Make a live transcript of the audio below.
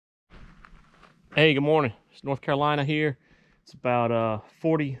Hey, good morning. It's North Carolina here. It's about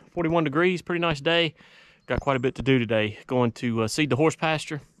 41 degrees. Pretty nice day. Got quite a bit to do today. Going to seed the horse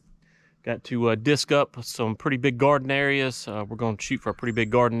pasture. Got to disc up some pretty big garden areas. We're going to shoot for a pretty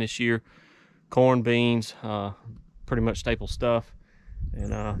big garden this year. Corn, beans, pretty much staple stuff.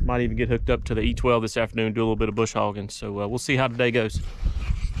 And might even get hooked up to the E12 this afternoon, do a little bit of bush hogging. So we'll see how today goes.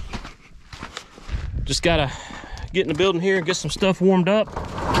 Just gotta get in the building here and get some stuff warmed up.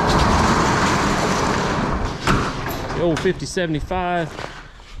 The old 5075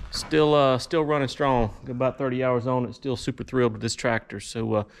 still running strong. Got about 30 hours on it. Still super thrilled with this tractor.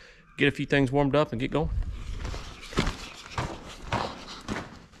 So get a few things warmed up and get going.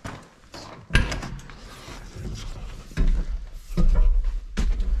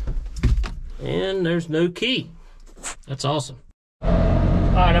 And there's no key. That's awesome. All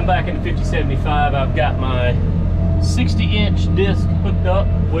right, I'm back in the 5075. I've got my 60-inch disc hooked up,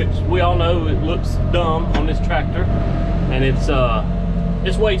 which we all know it looks dumb on this tractor, and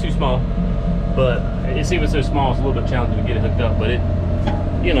it's way too small. But it's even so small, it's a little bit challenging to get it hooked up. But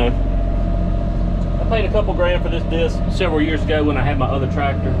you know, I paid a couple grand for this disc several years ago when I had my other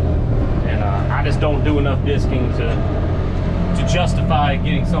tractor, and I just don't do enough disking to justify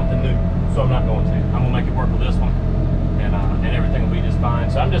getting something new. So I'm not going to. I'm gonna make it work with this one, and everything will be just fine.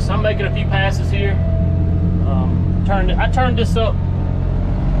 So I'm making a few passes here. I turned this up,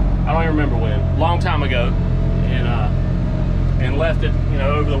 I don't even remember when, long time ago, and left it, you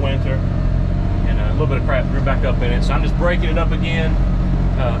know, over the winter, and a little bit of crap grew back up in it. So I'm just breaking it up again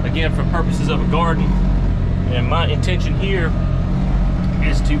for purposes of a garden. And my intention here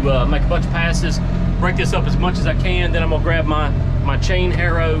is to make a bunch of passes, break this up as much as I can. Then I'm gonna grab my chain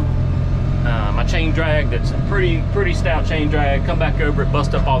harrow, my chain drag, that's a pretty stout chain drag, come back over it,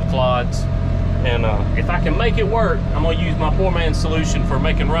 bust up all the clods. And if I can make it work, I'm gonna use my poor man's solution for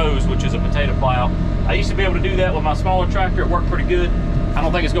making rows, which is a potato plow. I used to be able to do that with my smaller tractor. It worked pretty good. I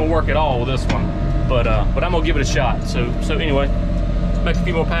don't think it's gonna work at all with this one, but I'm gonna give it a shot. So anyway, make a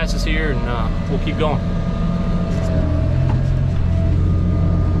few more passes here, and we'll keep going.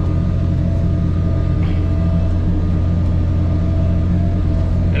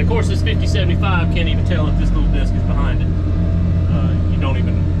 And of course, this 5075 can't even tell if this little disc is behind it.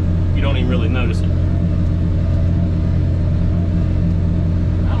 You don't even really notice it.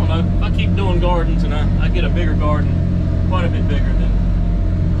 I don't know, if I keep doing gardens and I get a bigger garden, quite a bit bigger, then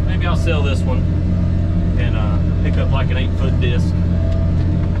maybe I'll sell this one and pick up like an 8-foot disc.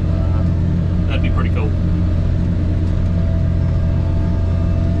 That'd be pretty cool.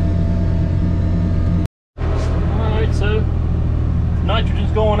 Alright, so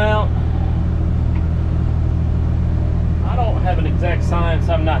nitrogen's going out. I don't have an exact science.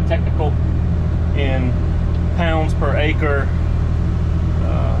 I'm not technical in pounds per acre.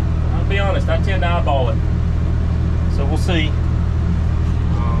 I'll be honest, I tend to eyeball it. So we'll see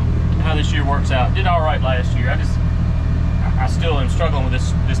how this year works out. Did all right last year. I still am struggling with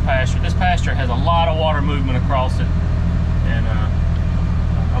this pasture. This pasture has a lot of water movement across it, and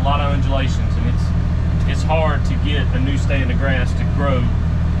a lot of undulations, and it's hard to get a new stand of grass to grow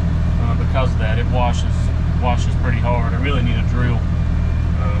because of that. It washes pretty hard. I really need a drill.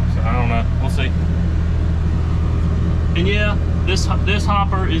 So I don't know. We'll see. And yeah, this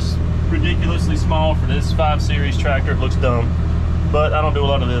hopper is ridiculously small for this 5 Series tractor. It looks dumb, but I don't do a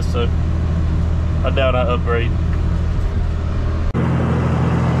lot of this, so I doubt I upgrade.